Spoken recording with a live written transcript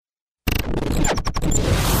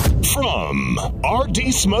From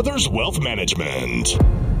R.D. Smothers Wealth Management,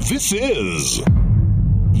 this is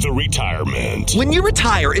The Retirement. When you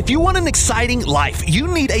retire, if you want an exciting life, you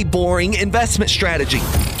need a boring investment strategy.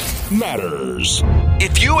 Matters.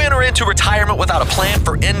 If you enter into retirement without a plan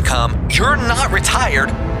for income, you're not retired,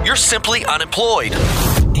 you're simply unemployed.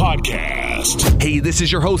 Podcast. Hey, this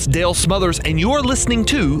is your host, Dale Smothers, and you're listening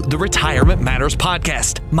to the Retirement Matters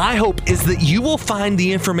Podcast. My hope is that you will find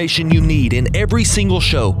the information you need in every single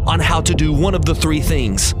show on how to do one of the three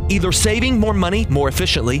things: either saving more money more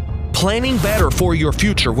efficiently, planning better for your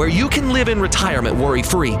future where you can live in retirement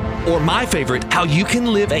worry-free, or my favorite, how you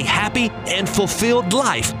can live a happy and fulfilled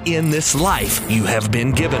life in this life you have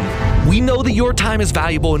been given. We know that your time is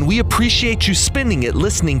valuable and we appreciate you spending it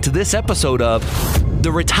listening to this episode of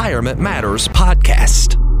the Retirement Matters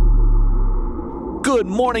Podcast. Good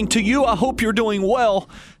morning to you. I hope you're doing well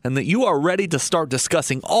and that you are ready to start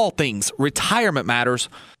discussing all things retirement matters.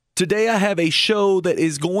 Today I have a show that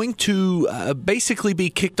is going to basically be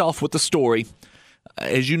kicked off with a story.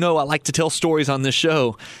 As you know, I like to tell stories on this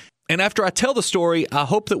show. And after I tell the story, I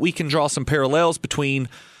hope that we can draw some parallels between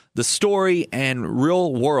the story and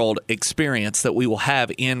real-world experience that we will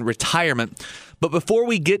have in retirement. But before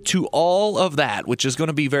we get to all of that, which is going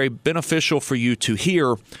to be very beneficial for you to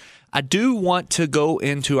hear, I do want to go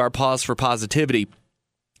into our pause for positivity.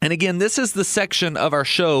 And again, this is the section of our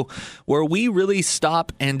show where we really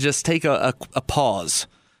stop and just take a pause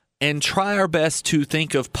and try our best to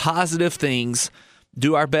think of positive things,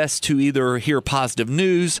 do our best to either hear positive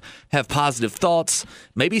news, have positive thoughts.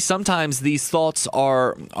 Maybe sometimes these thoughts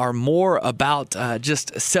are more about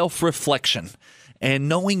just self-reflection and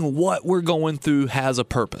knowing what we're going through has a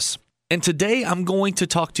purpose. And today I'm going to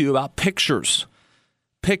talk to you about pictures.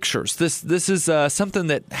 Pictures. This is something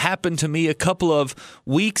that happened to me a couple of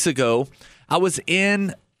weeks ago. I was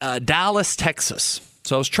in Dallas, Texas.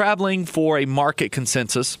 So I was traveling for a market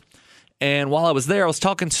consensus. And while I was there, I was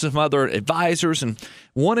talking to some other advisors. And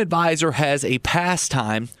one advisor has a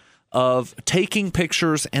pastime of taking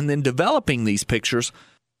pictures and then developing these pictures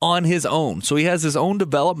on his own. So he has his own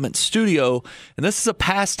development studio. And this is a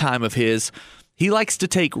pastime of his. He likes to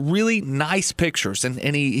take really nice pictures, and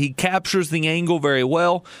he captures the angle very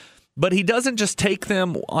well, but he doesn't just take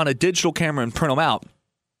them on a digital camera and print them out.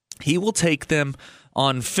 He will take them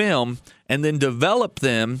on film and then develop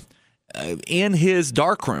them in his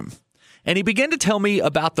darkroom. And he began to tell me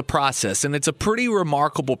about the process, and it's a pretty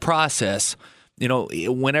remarkable process. You know,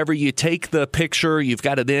 whenever you take the picture, you've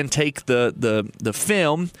got to then take the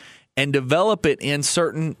film and develop it in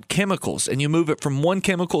certain chemicals. And you move it from one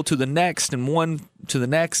chemical to the next and one to the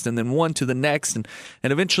next and then one to the next. And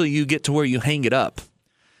eventually you get to where you hang it up.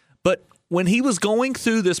 But when he was going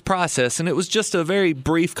through this process, and it was just a very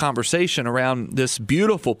brief conversation around this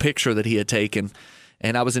beautiful picture that he had taken,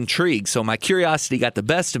 and I was intrigued. So my curiosity got the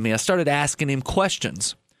best of me. I started asking him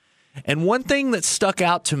questions. And one thing that stuck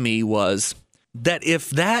out to me was that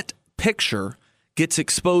if that picture gets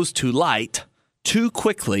exposed to light too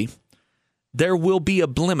quickly, there will be a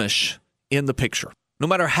blemish in the picture. No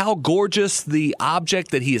matter how gorgeous the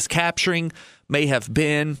object that he is capturing may have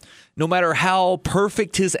been, no matter how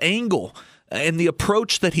perfect his angle and the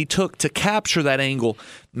approach that he took to capture that angle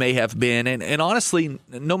may have been, and honestly,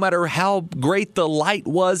 no matter how great the light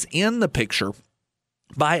was in the picture,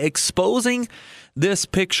 by exposing this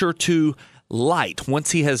picture to light,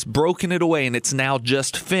 once he has broken it away and it's now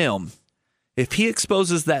just film, if he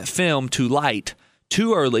exposes that film to light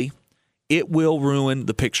too early, it will ruin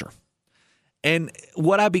the picture. And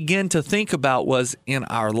what I began to think about was in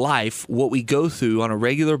our life, what we go through on a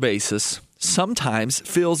regular basis sometimes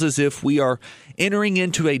feels as if we are entering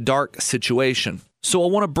into a dark situation. So I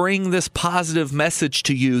want to bring this positive message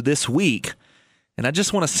to you this week. And I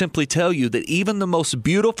just want to simply tell you that even the most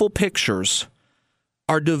beautiful pictures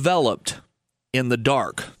are developed in the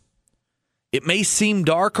dark. It may seem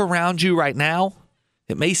dark around you right now.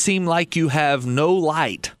 It may seem like you have no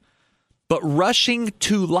light. But rushing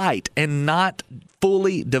to light and not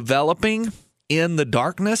fully developing in the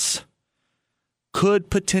darkness could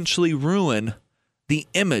potentially ruin the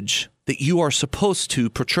image that you are supposed to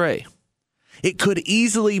portray. It could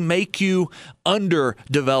easily make you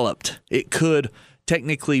underdeveloped. It could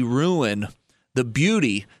technically ruin the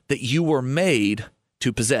beauty that you were made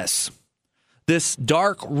to possess. This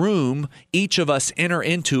dark room, each of us enter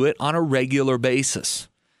into it on a regular basis.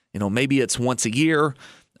 You know, maybe it's once a year.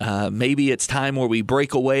 Maybe it's time where we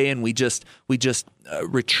break away and we just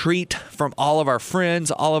retreat from all of our friends,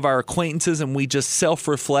 all of our acquaintances, and we just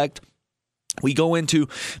self-reflect. We go into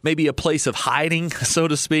maybe a place of hiding, so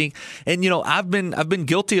to speak. And, you know, I've been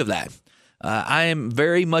guilty of that. I am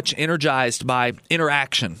very much energized by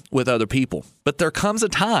interaction with other people. But there comes a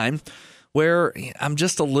time where I'm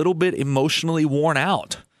just a little bit emotionally worn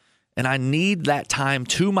out, and I need that time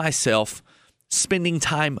to myself, spending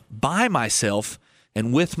time by myself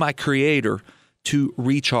and with my Creator to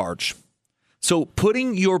recharge. So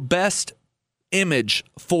putting your best image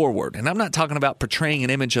forward, and I'm not talking about portraying an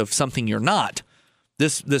image of something you're not.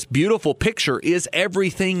 This beautiful picture is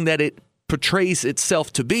everything that it portrays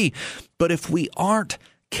itself to be. But if we aren't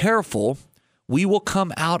careful, we will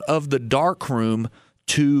come out of the dark room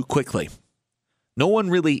too quickly. No one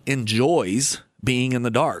really enjoys being in the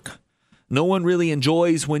dark. No one really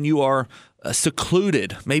enjoys when you are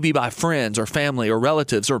secluded, maybe by friends or family or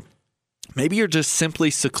relatives, or maybe you're just simply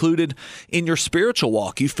secluded in your spiritual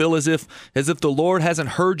walk. You feel as if the Lord hasn't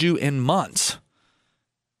heard you in months.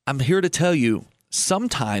 I'm here to tell you,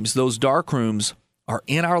 sometimes those dark rooms are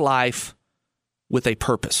in our life with a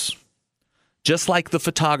purpose. Just like the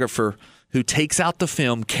photographer who takes out the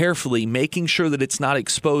film carefully, making sure that it's not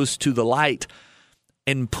exposed to the light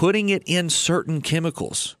and putting it in certain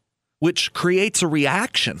chemicals, which creates a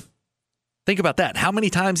reaction. Think about that. How many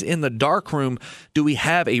times in the dark room do we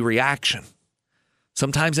have a reaction?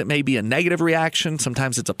 Sometimes it may be a negative reaction.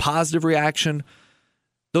 Sometimes it's a positive reaction.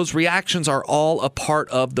 Those reactions are all a part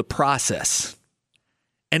of the process.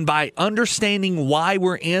 And by understanding why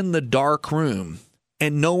we're in the dark room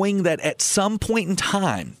and knowing that at some point in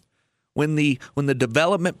time, when the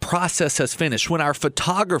development process has finished, when our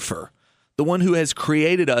photographer, the one who has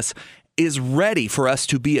created us, is ready for us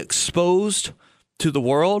to be exposed to the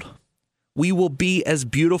world, we will be as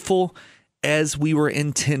beautiful as we were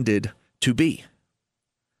intended to be.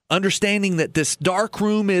 Understanding that this dark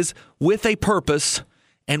room is with a purpose,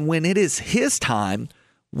 and when it is His time,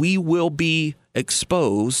 we will be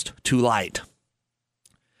exposed to light.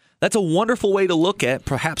 That's a wonderful way to look at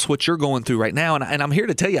perhaps what you're going through right now. And I'm here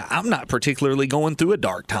to tell you, I'm not particularly going through a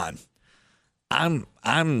dark time. I'm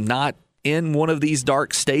not in one of these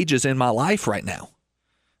dark stages in my life right now.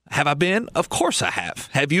 Have I been? Of course I have.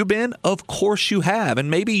 Have you been? Of course you have.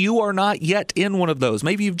 And maybe you are not yet in one of those.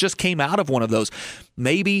 Maybe you've just came out of one of those.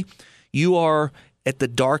 Maybe you are at the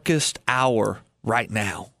darkest hour right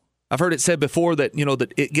now. I've heard it said before that,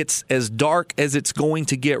 that it gets as dark as it's going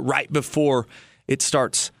to get right before it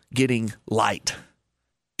starts getting light.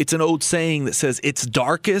 It's an old saying that says it's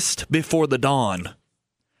darkest before the dawn.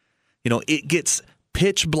 It gets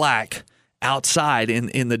pitch black outside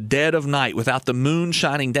in the dead of night without the moon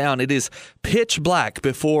shining down. It is pitch black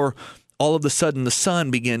before all of a sudden the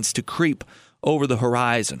sun begins to creep over the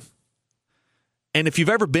horizon. And if you've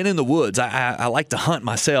ever been in the woods, I like to hunt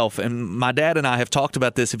myself, and my dad and I have talked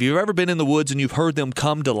about this. If you've ever been in the woods and you've heard them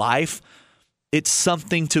come to life, it's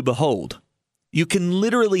something to behold. You can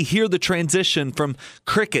literally hear the transition from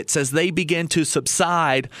crickets as they begin to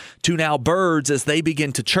subside to now birds as they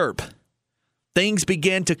begin to chirp. Things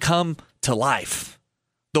begin to come to life.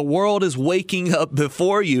 The world is waking up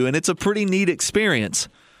before you, and it's a pretty neat experience.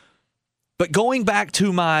 But going back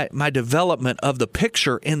to my development of the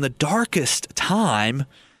picture, in the darkest time,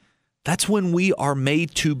 that's when we are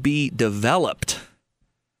made to be developed.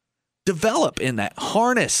 Develop in that,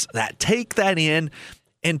 harness that, take that in,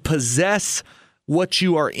 and possess what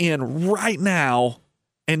you are in right now,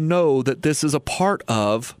 and know that this is a part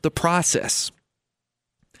of the process.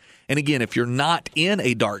 And again, if you're not in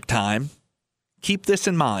a dark time, keep this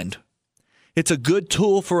in mind. It's a good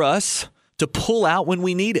tool for us to pull out when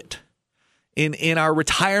we need it. In our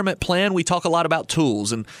retirement plan, we talk a lot about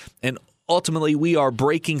tools, and ultimately we are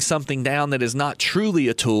breaking something down that is not truly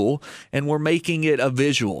a tool, and we're making it a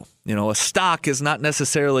visual. A stock is not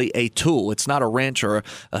necessarily a tool. It's not a wrench or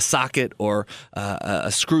a socket or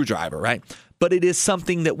a screwdriver, right? But it is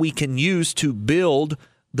something that we can use to build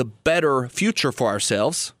the better future for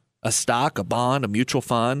ourselves. A stock, a bond, a mutual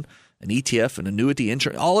fund, an ETF, an annuity,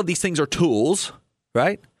 insurance, all of these things are tools,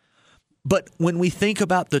 right? But when we think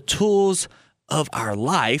about the tools of our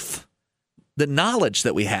life, the knowledge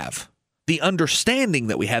that we have, the understanding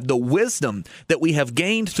that we have, the wisdom that we have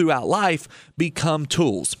gained throughout life become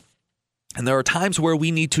tools. And there are times where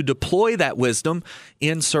we need to deploy that wisdom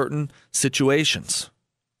in certain situations.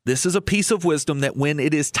 This is a piece of wisdom that when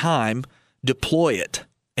it is time, deploy it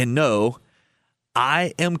and know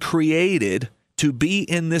I am created to be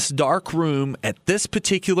in this dark room at this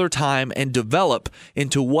particular time and develop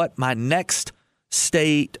into what my next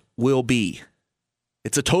state will be.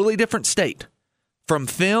 It's a totally different state. From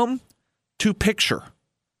film to picture,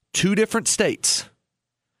 two different states.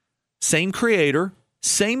 Same creator,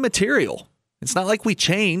 same material. It's not like we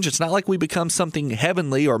change. It's not like we become something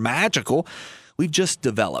heavenly or magical. We've just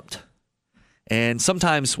developed. And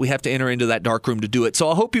sometimes we have to enter into that dark room to do it. So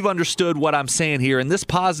I hope you've understood what I'm saying here. And this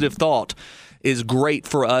positive thought is great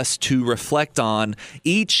for us to reflect on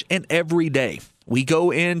each and every day. We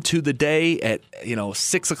go into the day at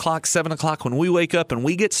 6 o'clock, 7 o'clock when we wake up and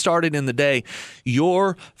we get started in the day.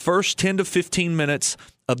 Your first 10 to 15 minutes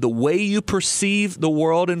of the way you perceive the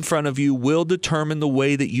world in front of you will determine the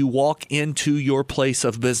way that you walk into your place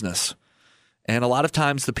of business. And a lot of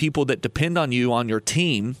times the people that depend on you, on your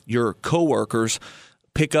team, your coworkers,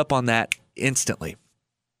 pick up on that instantly.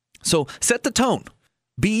 So set the tone.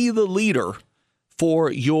 Be the leader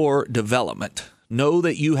for your development. Know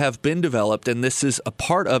that you have been developed, and this is a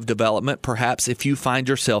part of development, perhaps if you find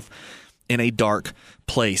yourself in a dark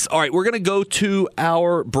place. All right, we're going to go to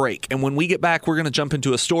our break. And when we get back, we're going to jump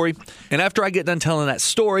into a story. And after I get done telling that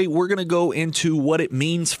story, we're going to go into what it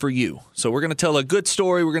means for you. So we're going to tell a good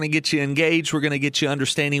story. We're going to get you engaged. We're going to get you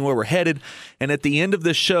understanding where we're headed. And at the end of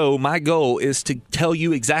the show, my goal is to tell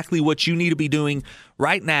you exactly what you need to be doing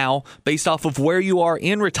right now based off of where you are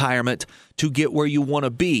in retirement to get where you want to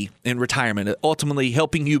be in retirement, ultimately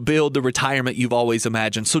helping you build the retirement you've always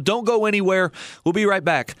imagined. So don't go anywhere. We'll be right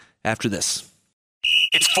back after this.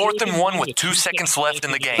 It's 4th and 1 with 2 seconds left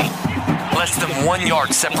in the game. Less than 1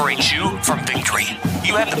 yard separates you from victory.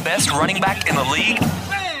 You have the best running back in the league,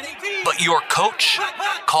 but your coach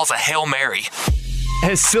calls a Hail Mary.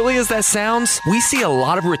 As silly as that sounds, we see a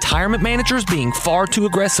lot of retirement managers being far too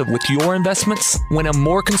aggressive with your investments when a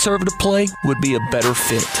more conservative play would be a better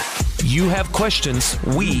fit. You have questions,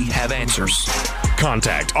 we have answers.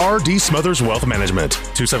 Contact R.D. Smothers Wealth Management,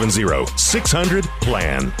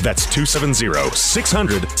 270-600-PLAN. That's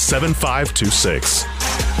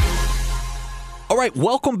 270-600-7526. All right,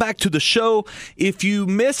 welcome back to the show. If you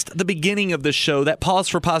missed the beginning of the show, that Pause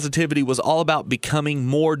for Positivity was all about becoming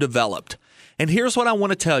more developed. And here's what I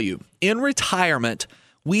want to tell you. In retirement,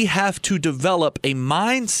 we have to develop a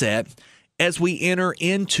mindset as we enter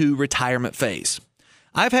into retirement phase.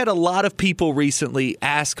 I've had a lot of people recently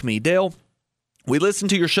ask me, Dale, we listen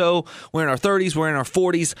to your show, we're in our 30s, we're in our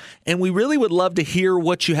 40s, and we really would love to hear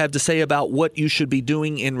what you have to say about what you should be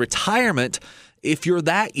doing in retirement if you're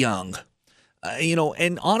that young.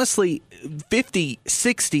 And honestly, 50,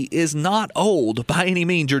 60 is not old by any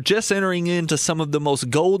means. You're just entering into some of the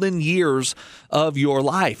most golden years of your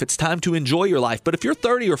life. It's time to enjoy your life. But if you're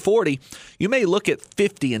 30 or 40, you may look at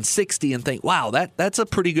 50 and 60 and think, wow, that's a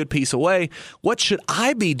pretty good piece away. What should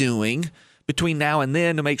I be doing between now and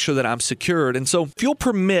then to make sure that I'm secured? And so if you'll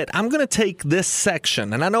permit, I'm going to take this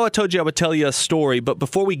section. And I know I told you I would tell you a story, but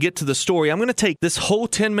before we get to the story, I'm going to take this whole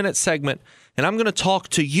 10-minute segment and I'm going to talk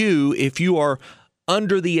to you if you are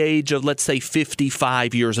under the age of, let's say,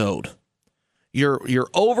 55 years old. You're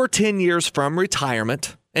over 10 years from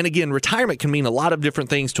retirement. And again, retirement can mean a lot of different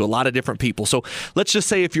things to a lot of different people. So let's just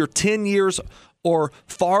say if you're 10 years or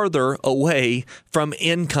farther away from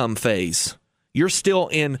income phase, you're still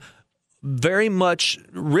in very much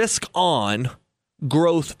risk on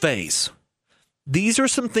growth phase. These are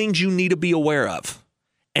some things you need to be aware of.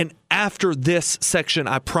 And after this section,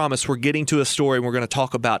 I promise we're getting to a story and we're going to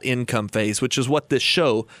talk about income phase, which is what this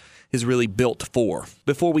show is really built for.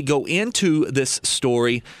 Before we go into this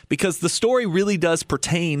story, because the story really does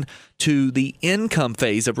pertain to the income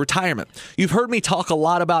phase of retirement. You've heard me talk a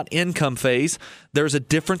lot about income phase. There's a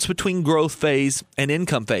difference between growth phase and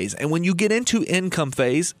income phase. And when you get into income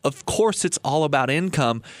phase, of course, it's all about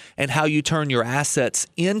income and how you turn your assets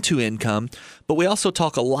into income. But we also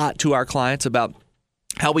talk a lot to our clients about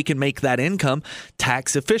how we can make that income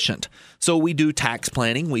tax efficient. So we do tax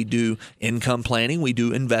planning, we do income planning, we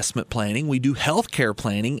do investment planning, we do healthcare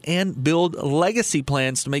planning, and build legacy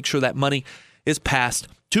plans to make sure that money is passed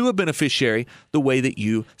to a beneficiary the way that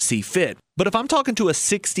you see fit. But if I'm talking to a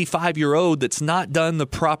 65-year-old that's not done the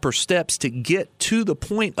proper steps to get to the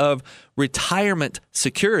point of retirement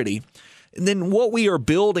security, then what we are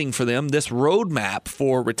building for them, this roadmap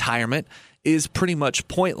for retirement, is pretty much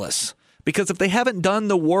pointless. Because if they haven't done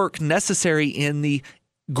the work necessary in the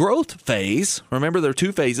growth phase, remember there are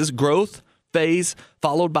two phases, growth phase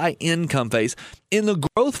followed by income phase. In the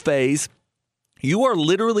growth phase, you are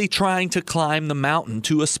literally trying to climb the mountain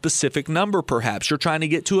to a specific number perhaps. You're trying to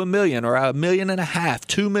get to $1 million or $1.5 million,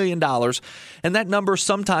 $2 million, and that number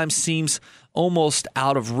sometimes seems almost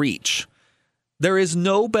out of reach. There is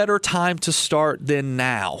no better time to start than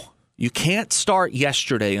now. You can't start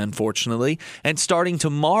yesterday, unfortunately, and starting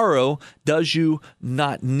tomorrow does you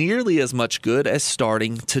not nearly as much good as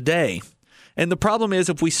starting today. And the problem is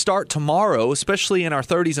if we start tomorrow, especially in our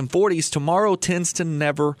 30s and 40s, tomorrow tends to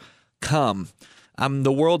never come. I'm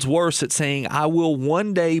the world's worst at saying I will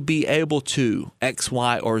one day be able to X,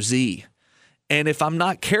 Y, or Z. And if I'm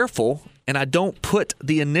not careful, and I don't put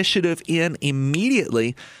the initiative in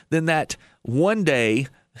immediately, then that one day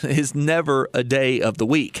is never a day of the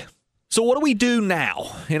week. So what do we do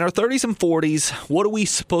now? In our 30s and 40s, what are we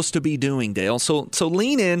supposed to be doing, Dale? So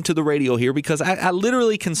lean into the radio here, because I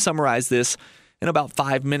literally can summarize this in about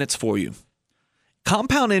 5 minutes for you.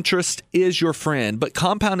 Compound interest is your friend, but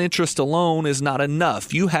compound interest alone is not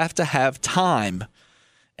enough. You have to have time.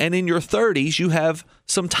 And in your 30s, you have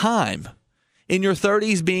some time. In your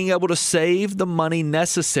 30s, being able to save the money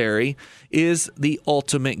necessary is the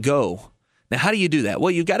ultimate goal. Now, how do you do that?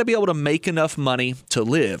 Well, you've got to be able to make enough money to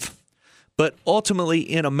live. But ultimately,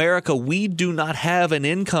 in America, we do not have an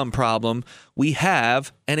income problem. We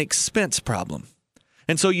have an expense problem.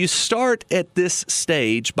 And so you start at this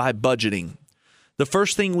stage by budgeting. The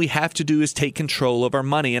first thing we have to do is take control of our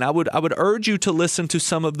money. And I would urge you to listen to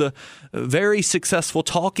some of the very successful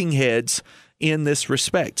talking heads in this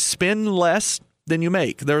respect. Spend less than you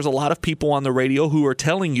make. There's a lot of people on the radio who are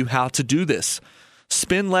telling you how to do this.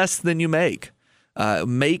 Spend less than you make.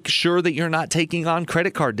 Make sure that you're not taking on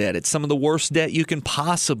credit card debt. It's some of the worst debt you can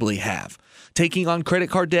possibly have. Taking on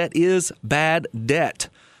credit card debt is bad debt.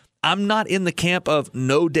 I'm not in the camp of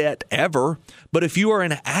no debt ever, but if you are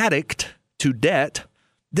an addict to debt,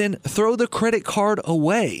 then throw the credit card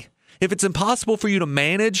away. If it's impossible for you to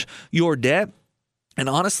manage your debt, and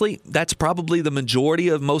honestly, that's probably the majority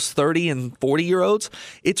of most 30 and 40-year-olds,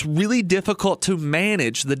 it's really difficult to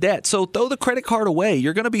manage the debt. So throw the credit card away.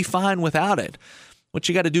 You're going to be fine without it. What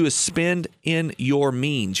you got to do is spend in your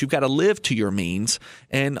means. You've got to live to your means.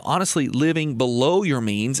 And honestly, living below your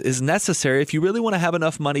means is necessary if you really want to have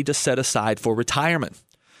enough money to set aside for retirement.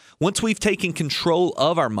 Once we've taken control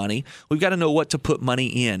of our money, we've got to know what to put money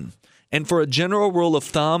in. And for a general rule of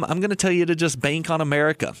thumb, I'm going to tell you to just bank on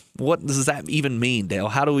America. What does that even mean, Dale?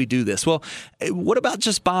 How do we do this? Well, what about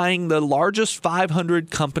just buying the largest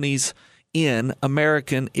 500 companies in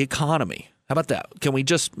American economy? How about that? Can we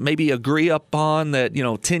just maybe agree upon that,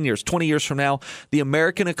 10 years, 20 years from now, the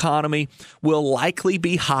American economy will likely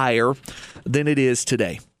be higher than it is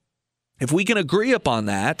today? If we can agree upon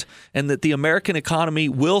that and that the American economy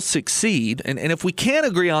will succeed, and if we can't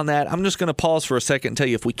agree on that, I'm just going to pause for a second and tell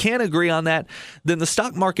you, if we can't agree on that, then the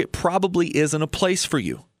stock market probably isn't a place for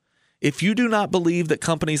you. If you do not believe that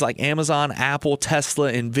companies like Amazon, Apple,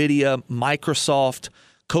 Tesla, Nvidia, Microsoft,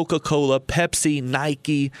 Coca-Cola, Pepsi,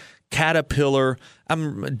 Nike, Caterpillar,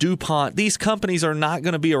 DuPont, these companies are not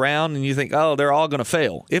going to be around, and you think, oh, they're all going to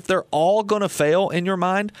fail. If they're all going to fail in your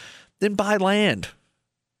mind, then buy land.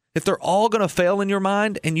 If they're all going to fail in your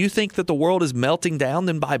mind and you think that the world is melting down,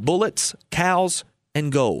 then buy bullets, cows,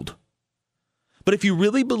 and gold. But if you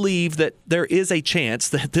really believe that there is a chance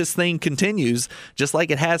that this thing continues, just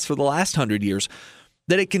like it has for the last 100 years,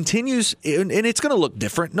 that it continues, and it's going to look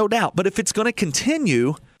different, no doubt. But if it's going to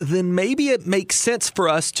continue, then maybe it makes sense for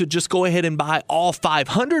us to just go ahead and buy all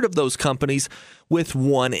 500 of those companies with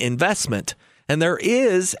one investment. And there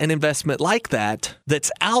is an investment like that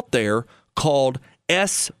that's out there called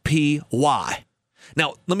SPY.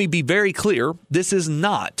 Now, let me be very clear. It is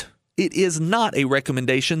not a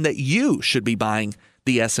recommendation that you should be buying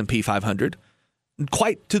the S&P 500.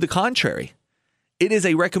 Quite to the contrary. It is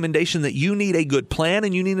a recommendation that you need a good plan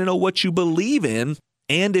and you need to know what you believe in.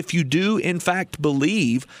 And if you do, in fact,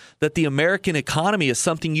 believe that the American economy is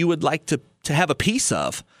something you would like to have a piece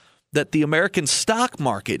of, that the American stock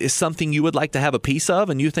market is something you would like to have a piece of,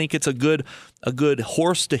 and you think it's a good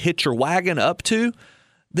horse to hitch your wagon up to,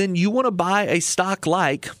 then you want to buy a stock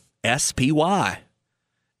like SPY.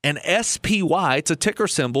 And SPY, it's a ticker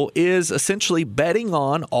symbol, is essentially betting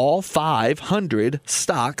on all 500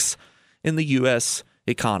 stocks in the U.S.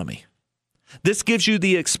 economy. This gives you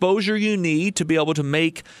the exposure you need to be able to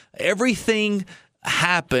make everything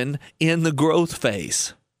happen in the growth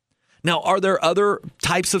phase. Now, are there other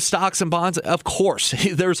types of stocks and bonds? Of course.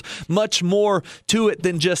 There's much more to it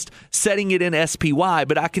than just setting it in SPY.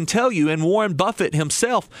 But I can tell you, and Warren Buffett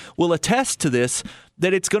himself will attest to this,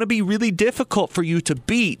 that it's going to be really difficult for you to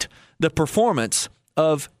beat the performance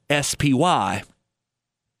of SPY.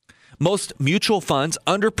 Most mutual funds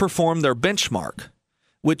underperform their benchmark,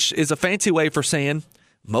 which is a fancy way for saying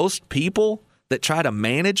most people that try to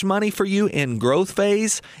manage money for you in growth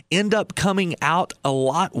phase end up coming out a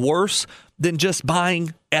lot worse than just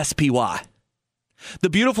buying SPY. The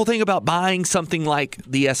beautiful thing about buying something like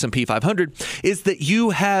the S&P 500 is that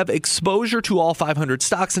you have exposure to all 500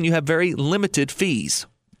 stocks and you have very limited fees.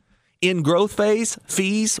 In growth phase,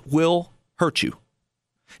 fees will hurt you.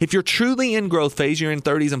 If you're truly in growth phase, you're in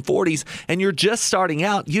 30s and 40s, and you're just starting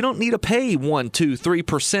out, you don't need to pay 1, 2,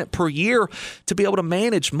 3% per year to be able to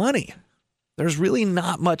manage money. There's really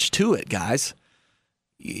not much to it, guys.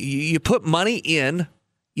 You put money in,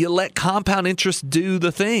 you let compound interest do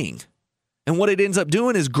the thing. And what it ends up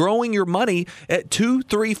doing is growing your money at 2,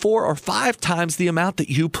 3, 4, or 5 times the amount that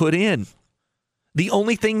you put in. The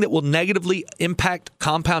only thing that will negatively impact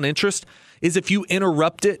compound interest is if you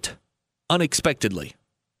interrupt it unexpectedly.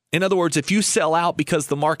 In other words, if you sell out because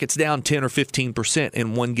the market's down 10 or 15%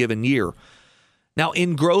 in one given year. Now,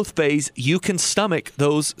 in growth phase, you can stomach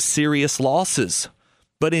those serious losses.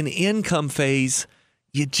 But in income phase,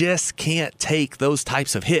 you just can't take those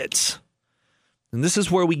types of hits. And this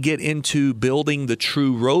is where we get into building the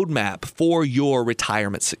true roadmap for your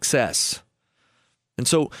retirement success. And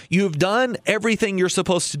so you've done everything you're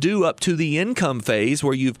supposed to do up to the income phase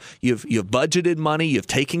where you've budgeted money, you've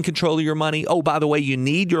taken control of your money. Oh, by the way, you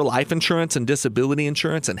need your life insurance and disability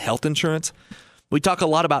insurance and health insurance. We talk a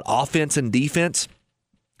lot about offense and defense.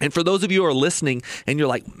 And for those of you who are listening and you're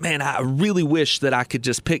like, man, I really wish that I could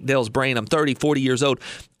just pick Dale's brain. I'm 30, 40 years old.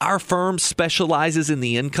 Our firm specializes in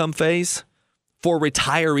the income phase. For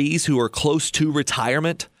retirees who are close to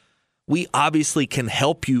retirement, we obviously can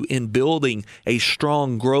help you in building a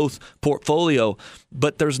strong growth portfolio,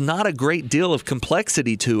 but there's not a great deal of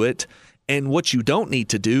complexity to it. And what you don't need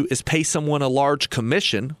to do is pay someone a large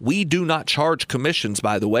commission. We do not charge commissions,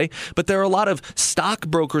 by the way, but there are a lot of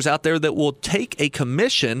stockbrokers out there that will take a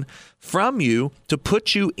commission from you to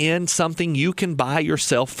put you in something you can buy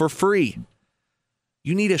yourself for free.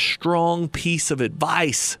 You need a strong piece of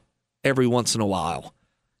advice every once in a while.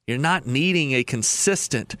 You're not needing a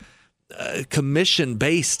consistent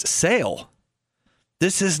commission-based sale.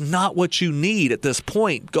 This is not what you need at this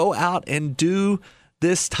point. Go out and do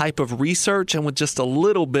this type of research, and with just a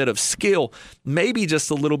little bit of skill, maybe just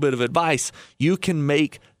a little bit of advice, you can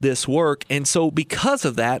make this work. And so because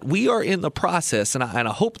of that, we are in the process, and I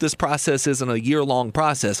hope this process isn't a year-long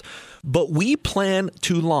process, but we plan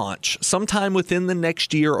to launch sometime within the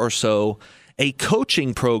next year or so a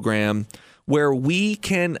coaching program where we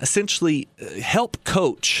can essentially help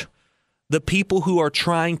coach the people who are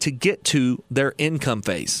trying to get to their income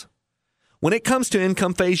phase. When it comes to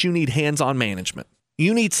income phase, you need hands-on management.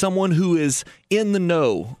 You need someone who is in the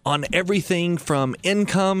know on everything from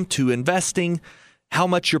income to investing, how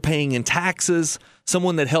much you're paying in taxes,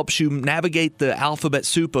 someone that helps you navigate the alphabet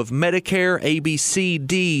soup of Medicare, A, B, C,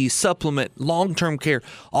 D, supplement, long-term care,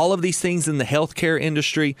 all of these things in the healthcare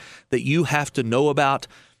industry that you have to know about.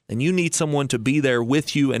 And you need someone to be there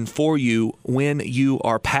with you and for you when you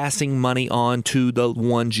are passing money on to the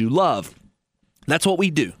ones you love. That's what we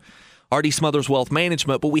do. R.D. Smothers Wealth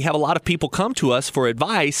Management, but we have a lot of people come to us for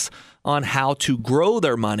advice on how to grow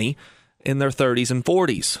their money in their 30s and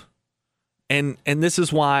 40s. And this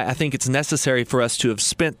is why I think it's necessary for us to have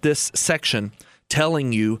spent this section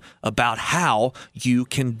telling you about how you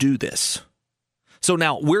can do this. So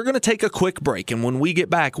now we're going to take a quick break, and when we get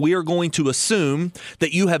back, we are going to assume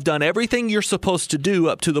that you have done everything you're supposed to do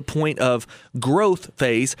up to the point of growth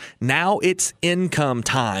phase. Now it's income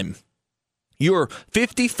time. You're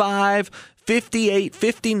 55, 58,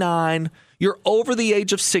 59, you're over the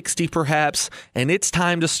age of 60 perhaps, and it's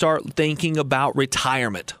time to start thinking about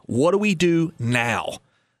retirement. What do we do now?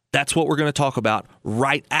 That's what we're going to talk about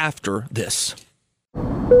right after this.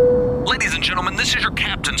 Ladies and gentlemen, this is your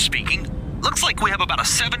captain speaking. Looks like we have about a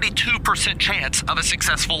 72% chance of a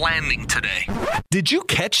successful landing today. Did you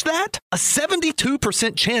catch that? A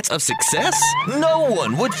 72% chance of success? No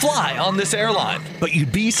one would fly on this airline. But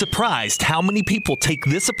you'd be surprised how many people take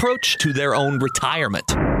this approach to their own retirement.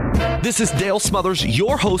 This is Dale Smothers,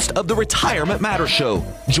 your host of the Retirement Matters Show.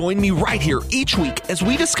 Join me right here each week as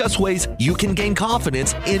we discuss ways you can gain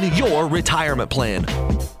confidence in your retirement plan.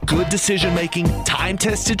 Good decision-making,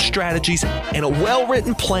 time-tested strategies, and a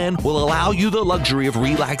well-written plan will allow you the luxury of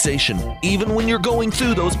relaxation, even when you're going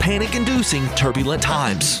through those panic-inducing turbulent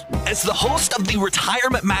times. As the host of the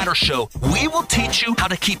Retirement Matters Show, we will teach you how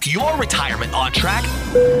to keep your retirement on track,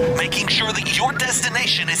 making sure that your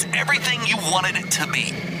destination is everything you wanted it to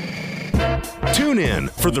be. Tune in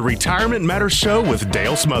for the Retirement Matters Show with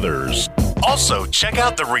Dale Smothers. Also, check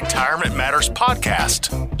out the Retirement Matters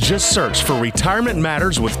podcast. Just search for Retirement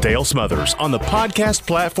Matters with Dale Smothers on the podcast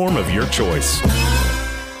platform of your choice.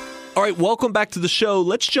 All right, welcome back to the show.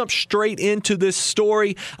 Let's jump straight into this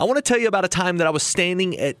story. I want to tell you about a time that I was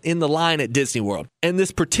standing in the line at Disney World. And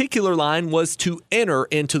this particular line was to enter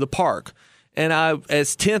into the park. And I,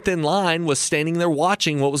 as 10th in line, was standing there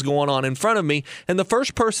watching what was going on in front of me. And the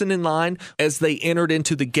first person in line, as they entered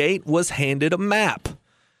into the gate, was handed a map.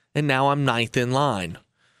 And now I'm 9th in line.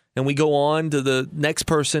 And we go on to the next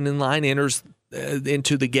person in line enters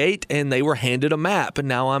into the gate, and they were handed a map. And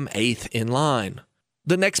now I'm 8th in line.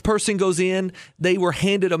 The next person goes in, they were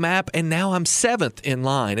handed a map, and now I'm 7th in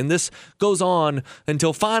line. And this goes on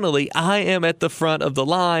until finally I am at the front of the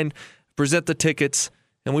line, present the tickets,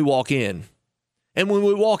 and we walk in. And when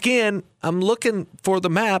we walk in, I'm looking for the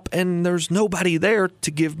map, and there's nobody there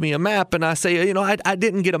to give me a map. And I say, I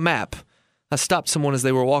didn't get a map. I stopped someone as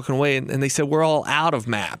they were walking away, and they said, we're all out of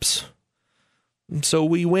maps. And so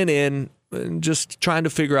we went in and just trying to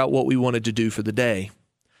figure out what we wanted to do for the day.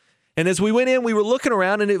 And as we went in, we were looking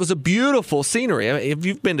around, and it was a beautiful scenery. I mean, if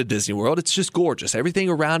you've been to Disney World, it's just gorgeous. Everything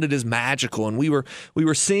around it is magical. And we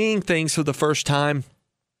were seeing things for the first time,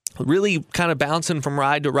 really kind of bouncing from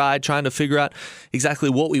ride to ride, trying to figure out exactly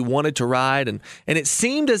what we wanted to ride. And it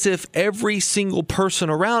seemed as if every single person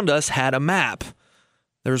around us had a map.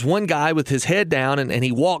 There's one guy with his head down, and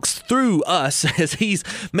he walks through us as he's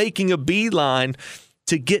making a beeline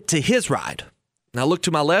to get to his ride. And I look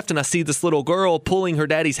to my left, and I see this little girl pulling her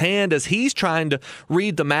daddy's hand as he's trying to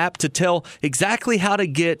read the map to tell exactly how to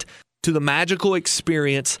get to the magical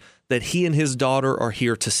experience that he and his daughter are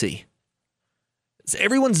here to see. So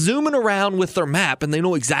everyone's zooming around with their map, and they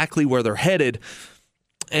know exactly where they're headed.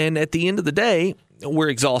 And at the end of the day, we're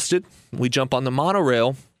exhausted. We jump on the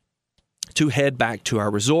monorail to head back to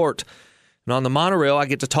our resort. And on the monorail, I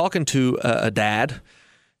get to talking to a dad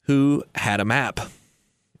who had a map.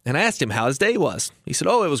 And I asked him how his day was. He said,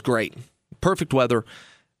 it was great. Perfect weather.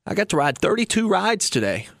 I got to ride 32 rides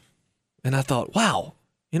today. And I thought, wow,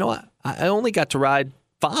 I only got to ride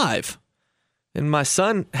 5. And my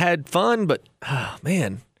son had fun, but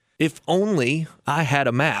man, if only I had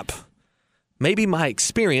a map, maybe my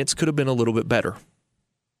experience could have been a little bit better.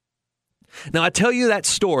 Now, I tell you that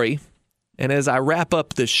story, and as I wrap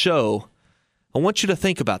up this show, I want you to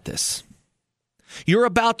think about this. You're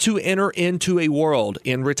about to enter into a world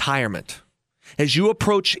in retirement. As you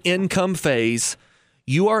approach income phase,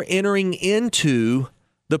 you are entering into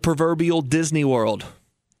the proverbial Disney World.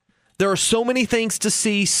 There are so many things to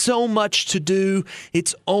see, so much to do.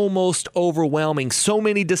 It's almost overwhelming. So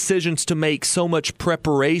many decisions to make, so much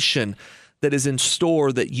preparation that is in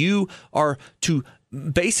store that you are to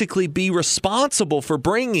basically be responsible for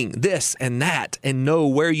bringing this and that and know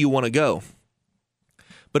where you want to go.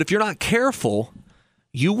 But if you're not careful,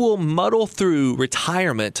 you will muddle through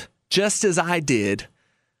retirement just as I did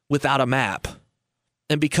without a map.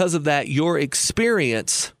 And because of that, your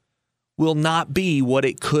experience will not be what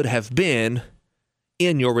it could have been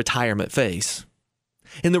in your retirement phase.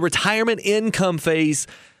 In the retirement income phase,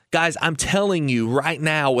 guys, I'm telling you right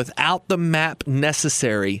now, without the map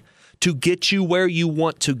necessary to get you where you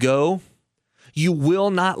want to go, you will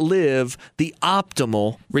not live the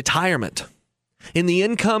optimal retirement. In the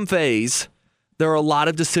income phase, there are a lot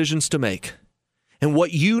of decisions to make. And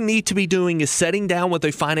what you need to be doing is setting down with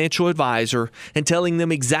a financial advisor and telling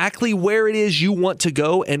them exactly where it is you want to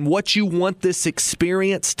go and what you want this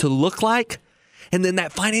experience to look like. And then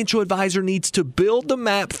that financial advisor needs to build the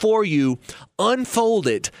map for you, unfold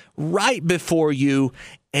it right before you,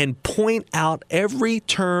 and point out every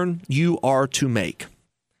turn you are to make.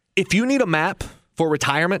 If you need a map for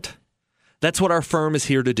retirement, that's what our firm is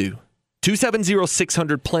here to do.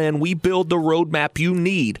 270-600-PLAN, we build the roadmap you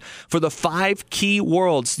need for the 5 key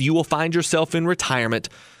worlds you will find yourself in retirement,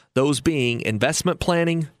 those being investment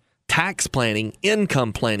planning, tax planning,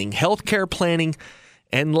 income planning, healthcare planning,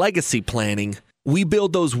 and legacy planning. We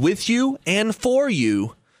build those with you and for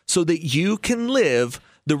you so that you can live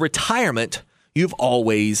the retirement you've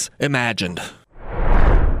always imagined.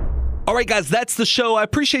 All right, guys, that's the show. I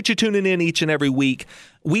appreciate you tuning in each and every week.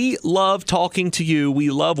 We love talking to you. We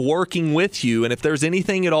love working with you. And if there's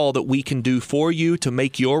anything at all that we can do for you to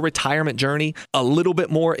make your retirement journey a little bit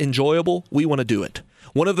more enjoyable, we want to do it.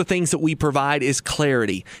 One of the things that we provide is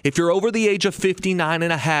clarity. If you're over the age of 59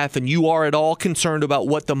 and a half and you are at all concerned about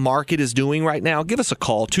what the market is doing right now, give us a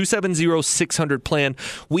call, 270-600-PLAN.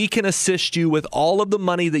 We can assist you with all of the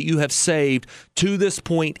money that you have saved to this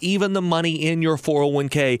point, even the money in your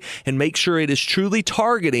 401k, and make sure it is truly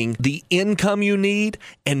targeting the income you need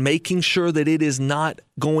and making sure that it is not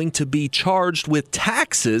going to be charged with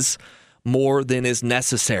taxes more than is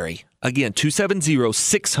necessary. Again,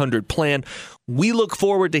 270-600-PLAN. We look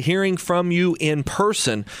forward to hearing from you in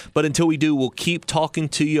person, but until we do, we'll keep talking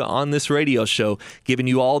to you on this radio show, giving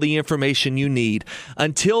you all the information you need.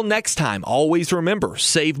 Until next time, always remember,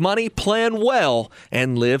 save money, plan well,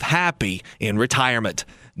 and live happy in retirement.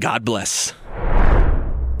 God bless.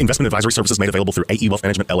 Investment advisory services made available through AE Wealth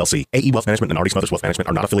Management, LLC. AE Wealth Management and Artie Smothers Wealth Management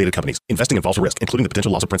are not affiliated companies. Investing involves a risk, including the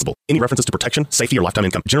potential loss of principal. Any references to protection, safety, or lifetime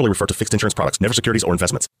income generally refer to fixed insurance products, never securities or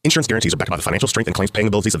investments. Insurance guarantees are backed by the financial strength and claims paying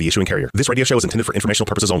abilities of the issuing carrier. This radio show is intended for informational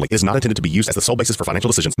purposes only. It is not intended to be used as the sole basis for financial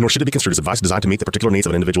decisions, nor should it be construed as advice designed to meet the particular needs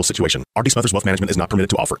of an individual situation. Artie Smothers Wealth Management is not permitted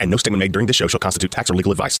to offer, and no statement made during this show shall constitute tax or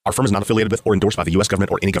legal advice. Our firm is not affiliated with or endorsed by the U.S.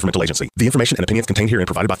 government or any governmental agency. The information and opinions contained herein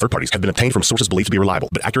provided by third parties have been obtained from sources believed to be reliable,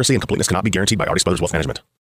 but accuracy and completeness cannot be guaranteed by Artie Smothers Wealth Management.